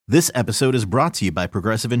This episode is brought to you by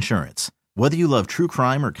Progressive Insurance. Whether you love true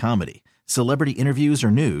crime or comedy, celebrity interviews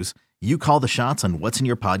or news, you call the shots on what's in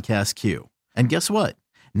your podcast queue. And guess what?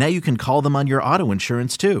 Now you can call them on your auto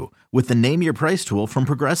insurance too with the Name Your Price tool from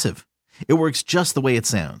Progressive. It works just the way it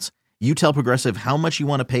sounds. You tell Progressive how much you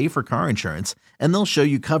want to pay for car insurance, and they'll show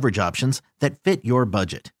you coverage options that fit your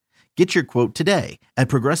budget. Get your quote today at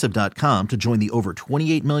Progressive.com to join the over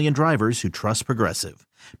 28 million drivers who trust Progressive.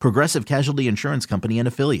 Progressive Casualty Insurance Company and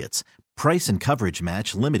Affiliates. Price and coverage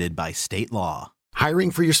match limited by state law. Hiring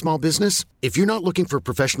for your small business? If you're not looking for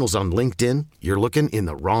professionals on LinkedIn, you're looking in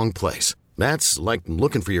the wrong place. That's like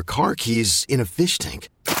looking for your car keys in a fish tank.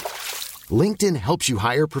 LinkedIn helps you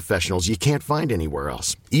hire professionals you can't find anywhere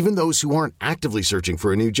else, even those who aren't actively searching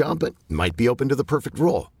for a new job but might be open to the perfect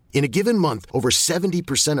role. In a given month, over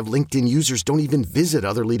 70% of LinkedIn users don't even visit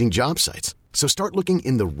other leading job sites. So start looking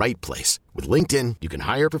in the right place. With LinkedIn, you can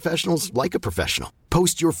hire professionals like a professional.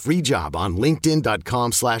 Post your free job on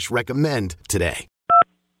linkedin.com/recommend today.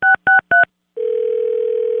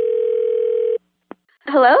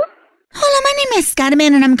 Hello? Hola, my name is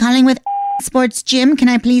Carmen and I'm calling with Sports Gym. Can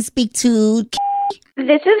I please speak to...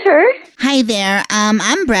 This is her. Hi there.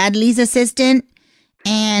 I'm Bradley's assistant.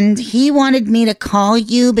 And he wanted me to call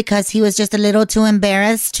you because he was just a little too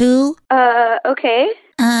embarrassed to. Okay.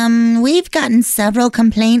 We've gotten several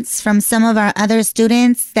complaints from some of our other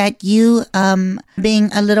students that you, being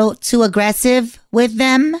a little too aggressive with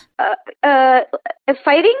them.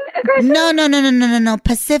 Fighting aggressive? No.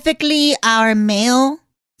 Specifically our male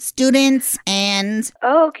students and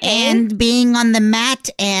being on the mat,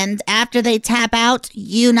 and after they tap out,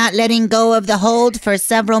 you not letting go of the hold for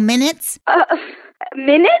several minutes.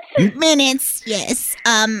 Minutes? Minutes, yes.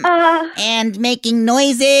 And making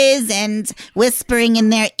noises and whispering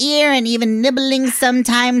in their ear and even nibbling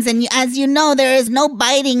sometimes. And as you know, there is no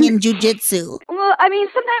biting in jujitsu. Well, I mean,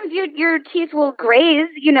 sometimes your teeth will graze,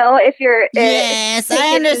 you know, if you're... Yes,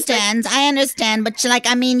 I understand. But,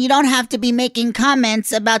 you don't have to be making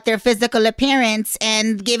comments about their physical appearance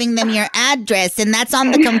and giving them your address, and that's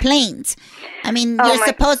on the complaint. You're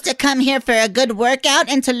supposed to come here for a good workout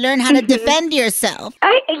and to learn how to defend yourself.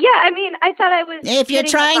 I thought I was... If you're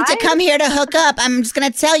trying to come here to hook up, I'm just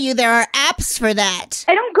going to tell you there are apps for that.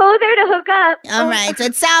 I don't go there to hook up. All right, so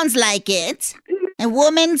it sounds like it. And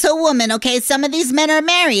woman to woman, okay? Some of these men are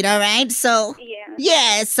married, all right? So...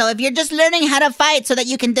 Yeah, so if you're just learning how to fight so that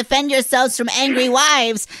you can defend yourselves from angry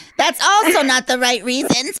wives, that's also not the right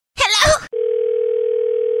reasons. Hello?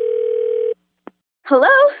 Hello?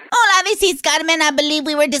 Hola, this is Carmen. I believe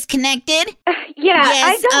we were disconnected.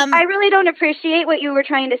 Yes, I really don't appreciate what you were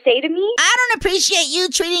trying to say to me. I don't appreciate you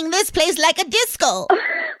treating this place like a disco.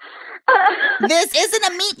 This isn't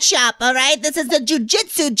a meat shop, all right? This is the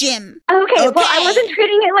jiu-jitsu gym. Okay, well, I wasn't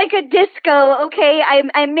treating it like a disco, okay?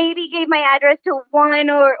 I maybe gave my address to one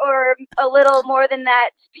or a little more than that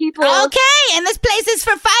people. Okay, and this place is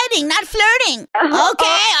for fighting, not flirting.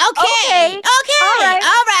 Okay. All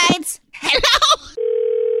right. Hello?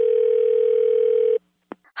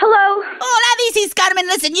 Hello? Hola, this is Carmen.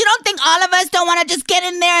 Listen, you don't think all of us don't want to just get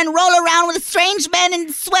in there and roll around with strange men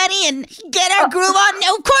and sweaty and get our groove on?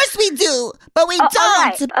 No, of course we do, but we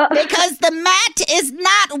don't, because the mat is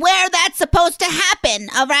not where that's supposed to happen,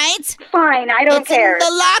 all right? Fine, I don't care. It's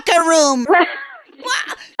in the locker room.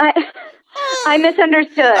 I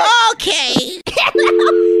misunderstood. Okay.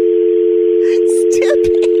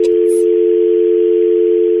 Stupid.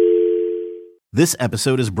 This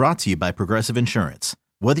episode is brought to you by Progressive Insurance.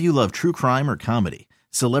 Whether you love true crime or comedy,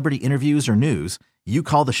 celebrity interviews or news, you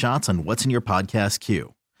call the shots on what's in your podcast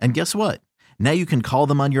queue. And guess what? Now you can call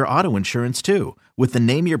them on your auto insurance too with the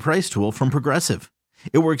Name Your Price tool from Progressive.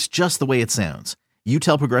 It works just the way it sounds. You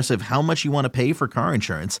tell Progressive how much you want to pay for car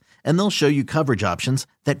insurance, and they'll show you coverage options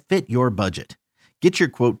that fit your budget. Get your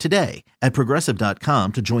quote today at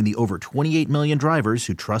Progressive.com to join the over 28 million drivers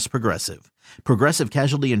who trust Progressive. Progressive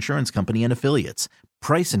Casualty Insurance Company and Affiliates.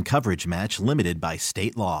 Price and coverage match limited by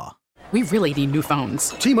state law. We really need new phones.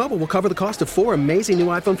 T-Mobile will cover the cost of 4 amazing new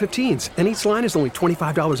iPhone 15s, and each line is only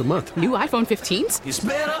 $25 a month. New iPhone 15s? It's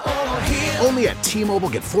better over here. Only at T-Mobile,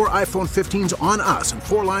 get 4 iPhone 15s on us and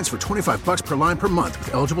 4 lines for $25 per line per month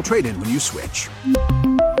with eligible trade-in when you switch.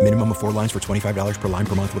 Minimum of 4 lines for $25 per line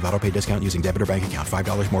per month with autopay discount using debit or bank account.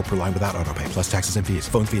 $5 more per line without autopay, plus taxes and fees.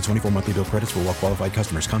 Phone fee at 24 monthly bill credits for well-qualified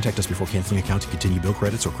customers. Contact us before canceling account to continue bill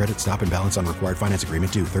credits or credit stop and balance on required finance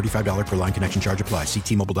agreement due. $35 per line connection charge applies. See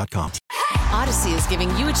T-Mobile.com. Odyssey is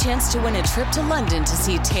giving you a chance to win a trip to London to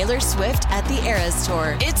see Taylor Swift at the Eras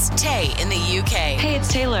Tour. It's Tay in the UK. Hey,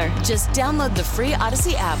 it's Taylor. Just download the free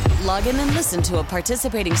Odyssey app, log in and listen to a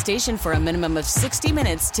participating station for a minimum of 60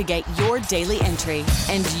 minutes to get your daily entry.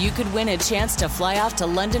 And you could win a chance to fly off to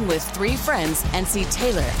London with 3 friends and see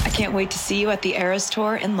Taylor. I can't wait to see you at the Eras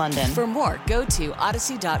Tour in London. For more, go to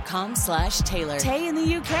odyssey.com/Taylor. Tay in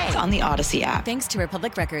the UK. It's on the Odyssey app. Thanks to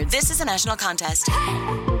Republic Records. This is a national contest.